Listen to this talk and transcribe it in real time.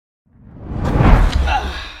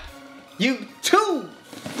YouTube?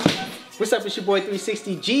 What's up, it's your boy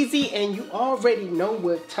 360 Jeezy, and you already know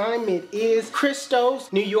what time it is.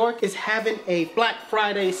 Christos, New York is having a Black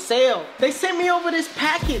Friday sale. They sent me over this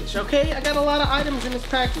package, okay? I got a lot of items in this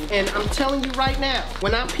package, and I'm telling you right now,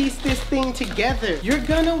 when I piece this thing together, you're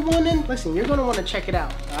gonna wanna check it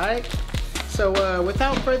out, all right? So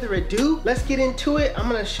without further ado, let's get into it. I'm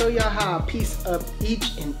gonna show y'all how I piece up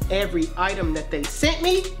each and every item that they sent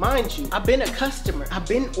me. Mind you, I've been a customer. I've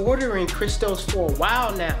been ordering Christos for a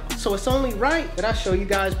while now. So it's only right that I show you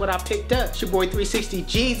guys what I picked up. It's your boy 360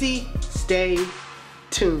 Jeezy. Stay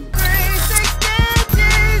tuned.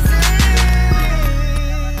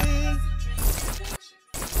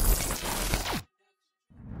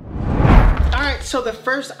 So the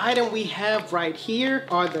first item we have right here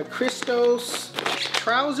are the Christos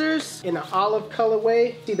trousers in an olive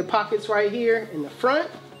colorway. See the pockets right here in the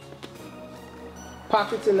front,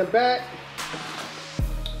 pockets in the back.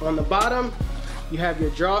 On the bottom, you have your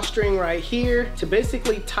drawstring right here to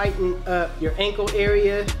basically tighten up your ankle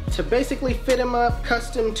area, to basically fit them up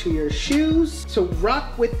custom to your shoes. To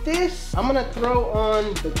rock with this, I'm gonna throw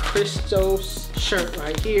on the Christos shirt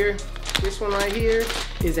right here. This one right here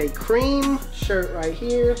is a cream shirt right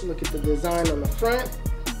here. Look at the design on the front.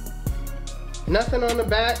 Nothing on the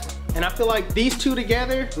back. And I feel like these two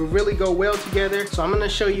together will really go well together. So I'm gonna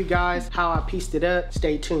show you guys how I pieced it up.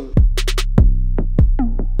 Stay tuned.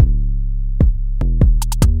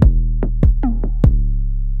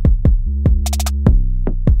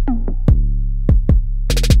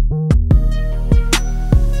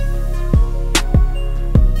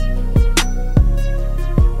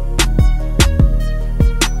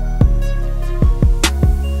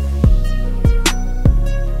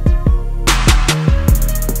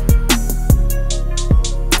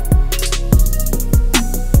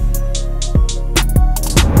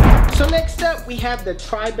 We have the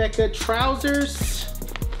Tribeca Trousers.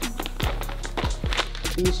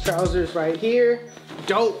 These trousers right here.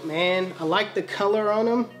 Dope, man. I like the color on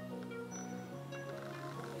them.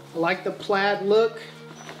 I like the plaid look.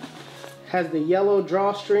 Has the yellow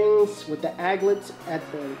drawstrings with the aglets at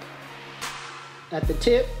the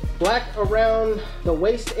tip. Black around the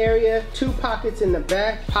waist area. Two pockets in the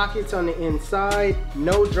back. Pockets on the inside.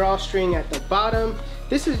 No drawstring at the bottom.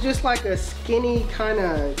 This is just like a skinny kind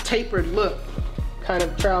of tapered look kind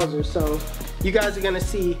of trouser. So you guys are gonna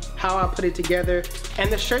see how I put it together.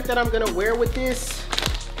 And the shirt that I'm gonna wear with this,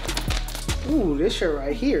 ooh, this shirt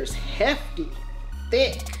right here is hefty,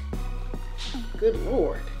 thick. Good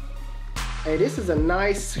Lord. Hey, this is a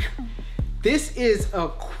nice, this is a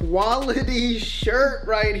quality shirt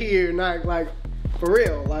right here. Not like, for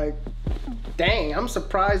real, like, dang, I'm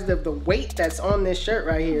surprised of the weight that's on this shirt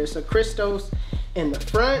right here. So Christos in the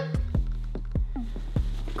front,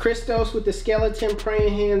 Christos with the skeleton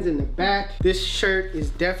praying hands in the back. This shirt is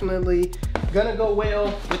definitely gonna go well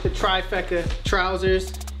with the Tribeca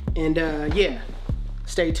trousers. And yeah,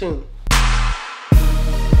 stay tuned.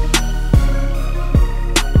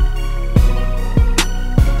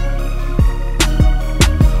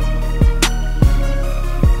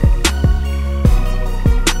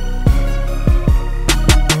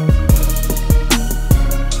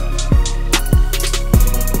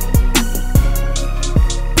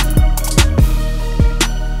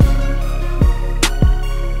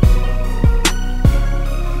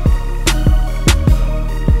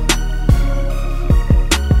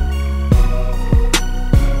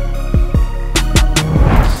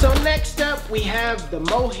 We have the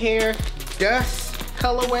mohair dust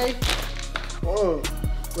colorway. Boom,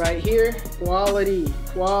 right here.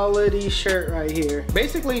 Quality shirt right here.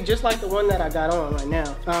 Basically just like the one that I got on right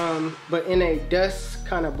now, but in a dust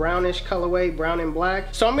kind of brownish colorway, brown and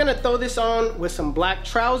black. So I'm gonna throw this on with some black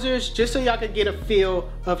trousers just so y'all can get a feel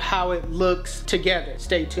of how it looks together.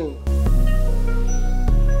 Stay tuned.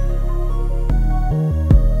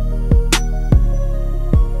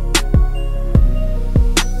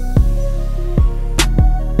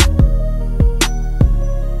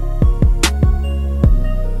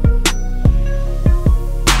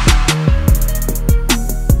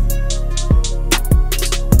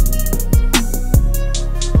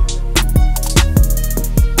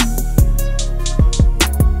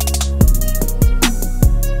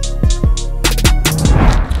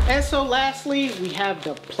 So lastly, we have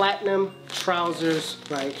the platinum trousers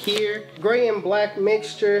right here. Gray and black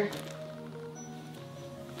mixture.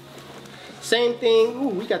 Same thing. Ooh,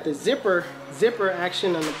 we got the zipper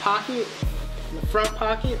action on the pocket, in the front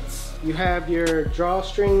pockets. You have your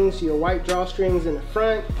drawstrings, your white drawstrings in the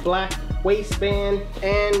front, black waistband,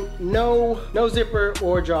 and no zipper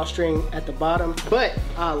or drawstring at the bottom. But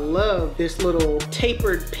I love this little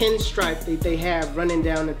tapered pinstripe that they have running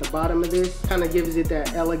down at the bottom of this. Kind of gives it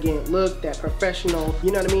that elegant look, that professional,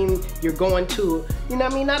 you know what I mean? You're going to, you know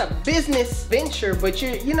what I mean, not a business venture, but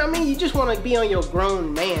you know what I mean? You just want to be on your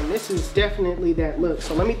grown man. This is definitely that look.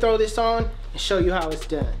 So let me throw this on and show you how it's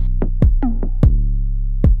done.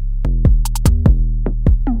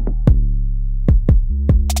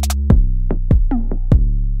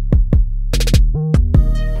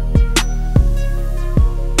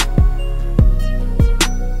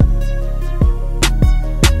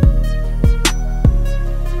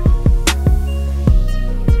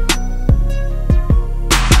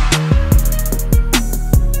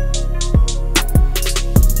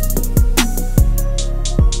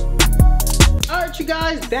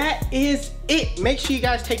 Guys, that is it. Make sure you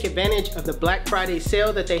guys take advantage of the Black Friday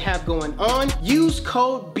sale that they have going on. Use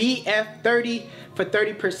code BF30 for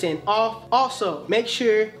 30% off. Also, make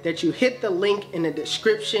sure that you hit the link in the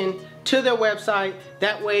description to their website.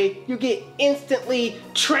 That way you get instantly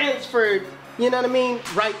transferred, you know what I mean,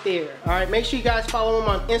 right there. All right, make sure you guys follow them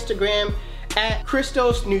on Instagram at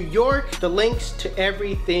Christos, New York. The links to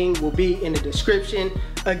everything will be in the description.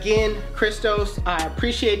 Again, Christos, I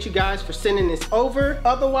appreciate you guys for sending this over.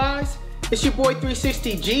 Otherwise, it's your boy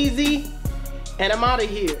 360 Jeezy, and I'm out of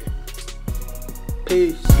here.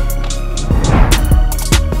 Peace.